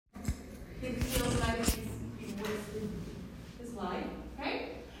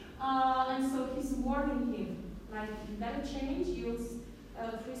gotta change.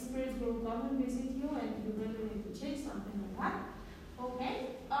 Free spirits will come and visit you, and you really need to change something like that. Okay.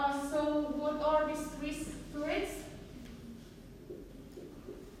 So what are these three spirits?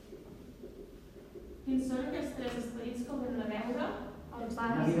 Quins són aquests tres esperits que haurem de veure? El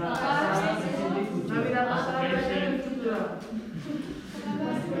pare, Navidad passada, present, futura.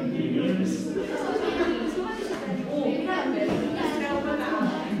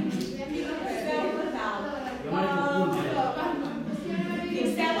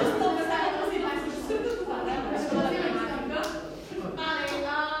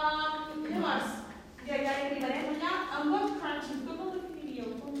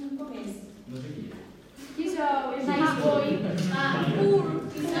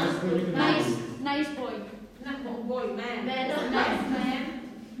 Nice boy. Boy, man. Nice man.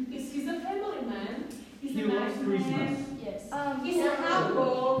 He's a family man. He's a nice man. Yes. He's a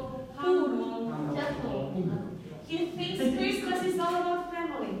humble. He thinks Christmas is all about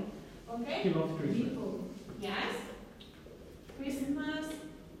family. Okay? He loves Christmas. Yes. Christmas.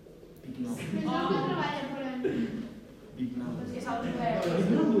 Big now.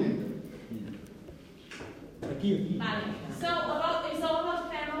 Vale. So it's all about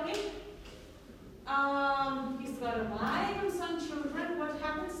family. He's got a wife and some children. What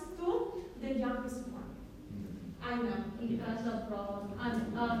happens to the youngest one? I know. He has a problem.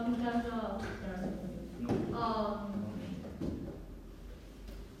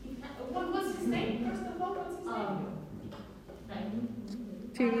 What's his name? First of all, what's his name? Tiny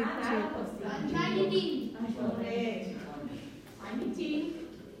Tim. Tiny Tim.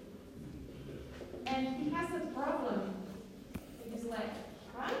 And he has a problem in his leg,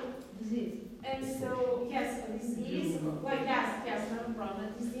 right? Disease. And so, yes, a disease. Well, yes, not a problem, a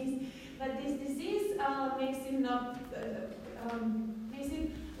disease. But this disease makes him not, makes him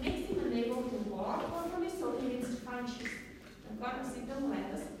unable to walk properly, so he needs crutches. D'acord? Necessita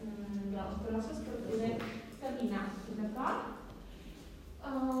muletes grosses per poder caminar. D'acord?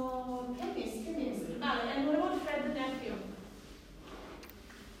 Què més? Vale, and what about Fred the nephew?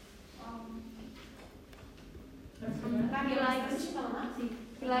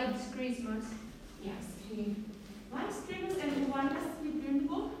 He likes Christmas. Yes, he likes Christmas, and why does he bring the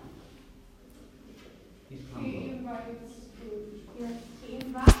book? He's He humble.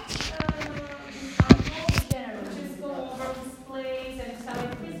 invites his uncle, just go over his place and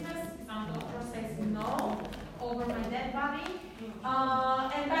celebrate Christmas. His uncle says no, over my dead body.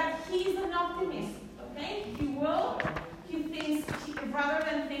 But he's an optimist, okay? He thinks, rather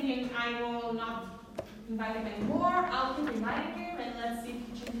than thinking, I will not invite him anymore, I'll keep inviting him, and let's see if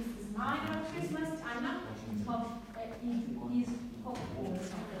he changes his mind on Christmas time. He's hopeful.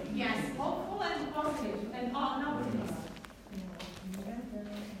 Yes, hopeful and positive, and an optimist.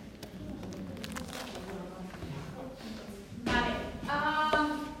 Vale.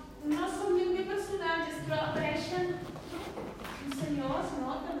 No són ben bé personatges, però apareixen uns senyors, no?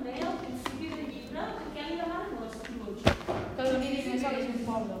 També al principi del llibre, què li demanen al Scrooge? Que doni diners a la gent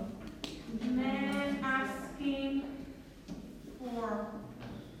pobra. Man asking for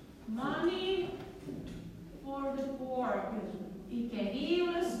money for the poor. I què diu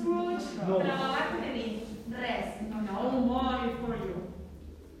l'Scrooge? No. Però va dir res. No money for you.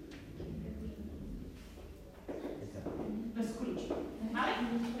 L'Scrooge. Vale?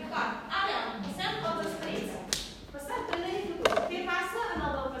 D'acord. Ara, passem als esperits. Passat, present i futur. Què passa en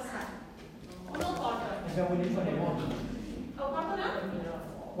el del passat? On el porta? Es veu un infant mort. El porta on?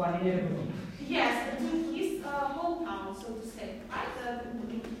 Quan ell era petit. Yes, to his hometown, so to say, right?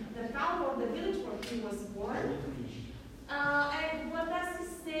 The town or the village where he was born. And what does he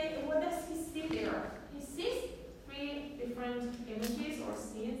say? What does he see there? He sees three different images or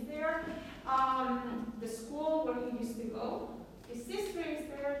scenes there. The school where he used to go. His sister is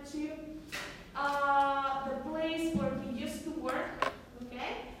there too. The place where he used to work.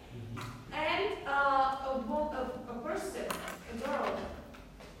 Okay. And a person, a girl.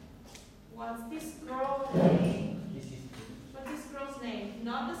 What's this girl's name? What's this girl's name?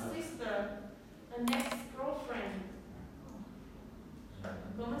 Not the sister, the next girlfriend.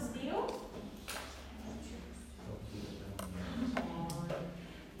 ¿Cómo es tío?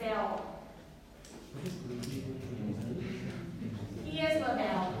 Belle. He is la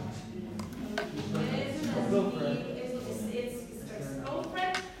Belle. It's his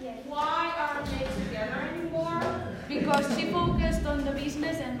girlfriend. Why aren't they together anymore? Because she focused on the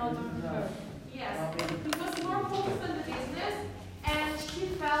business and not on her. Yes, he was more focused on the business, and she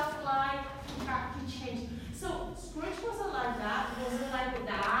felt like he had to change. So Scrooge wasn't like that. He wasn't like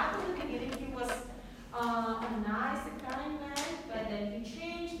that. In the beginning, he was a nice, kind man, but then he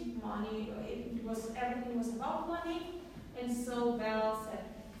changed. Money, everything was about Melanie, and so Belle said,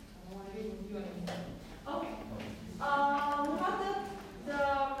 I don't want to be with you anymore. Okay. What about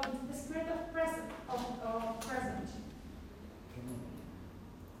the spirit of present?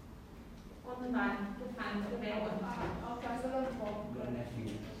 On the man, the hand, the male one. Your nephew.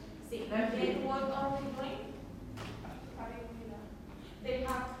 See, and what are we doing? They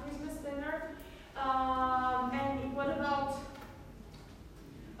have Christmas dinner. And what about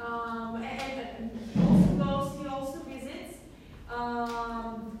and he also visits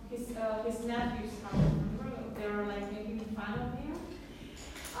his nephews. Remember, they were like making fun of him.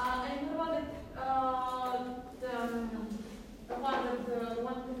 And what about the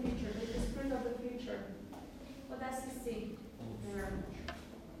one in the future, the spirit of the future? What does he see there?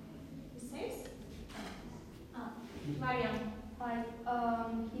 He says, Mariam. Like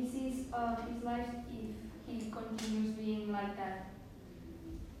he sees his life if he continues being like that.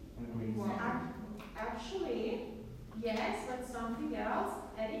 Well, actually, yes, but something else.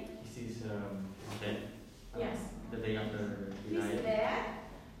 Eddie? He sees his death. Yes. The day after he He's died. dead.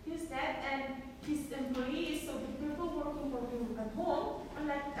 He's dead, and his employees, so the people working for him at home,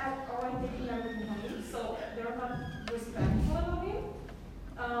 are already taking everything from him, so they're not respectful of him.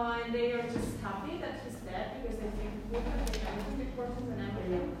 And they are just happy that he's dead because they think we can take everything, the importance and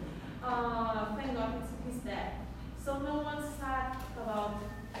everything. Thank God he's dead. So no one's sad about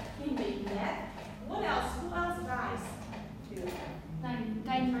him being dead. What else? Who else dies? Nine.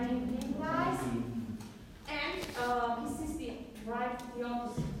 Dies. And he sees the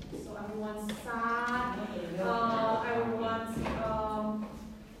opposite. So everyone's sad, everyone's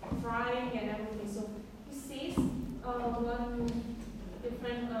crying and everything. So he sees one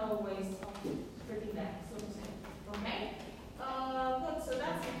different ways of treating that, so to say. Okay? Good. So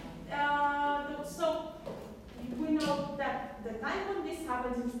that's so we know that the time when this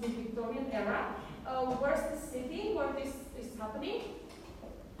happens is the Victorian era. Where's the city where this is happening?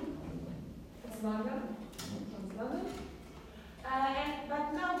 It's London. It's London. But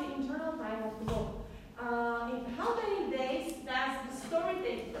now the internal time of the book. In how many days does the story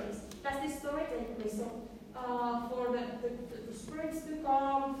take place? So, for the spirits to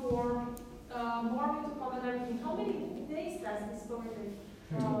come, for morning to come and everything, how many days does the story take?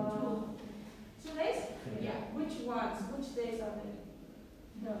 2 days? Yeah. Which ones? Which days are they?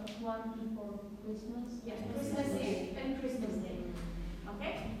 The one before Christmas. Yeah, Christmas Eve and Christmas Day.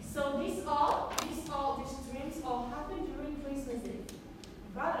 Okay? So these dreams all happen during Christmas Eve.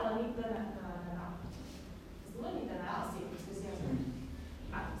 Vale, la nit de Nadal. És la nit de Nadal, sí, especialment.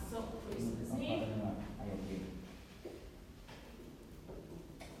 So Christmas Eve.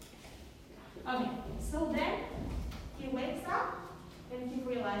 Okay, so then he wakes up and he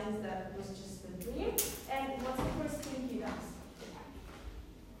realizes that it was just a dream. And what's the first thing he does?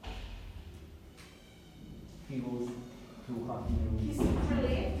 He goes to happy room. He's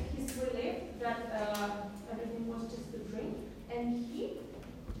relieved that everything was just a dream. And he?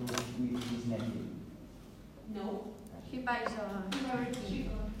 With his nephew. No. He buys a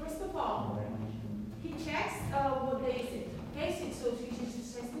First of all, he checks what day is it. Okay, so she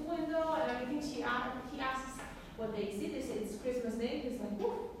just checks the window and everything. He asks what day is it. They say it's Christmas Day. He's like,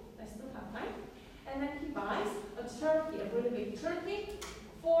 whew, I still have time. And then he buys a turkey, a really big turkey,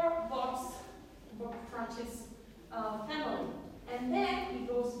 for Bob Cratchit's family. And then he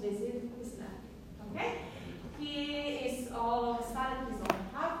goes visit his nephew. Okay? He is all of a sudden he's all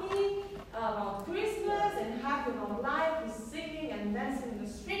happy about Christmas and happy about life. He's singing and dancing in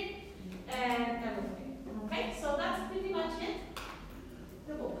the street and everything. Okay, so that's pretty much it.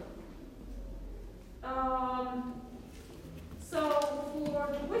 The book. So for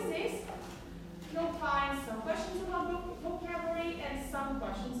the quizzes, you'll find some questions about vocabulary and some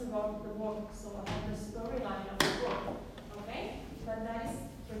questions about the book, so about the storyline of the book. Okay, but that is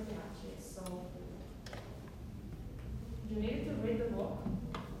pretty much it. So you need to read the book,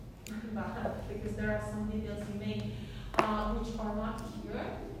 because there are some details you may which are not here,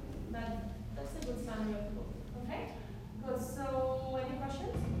 but that's a good summary of the book. Okay, good. So any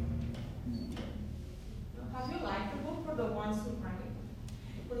questions? Have you liked the book for the ones who read it?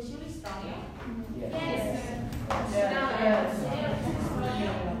 Conheci uma história? Yes. Yes. Yes.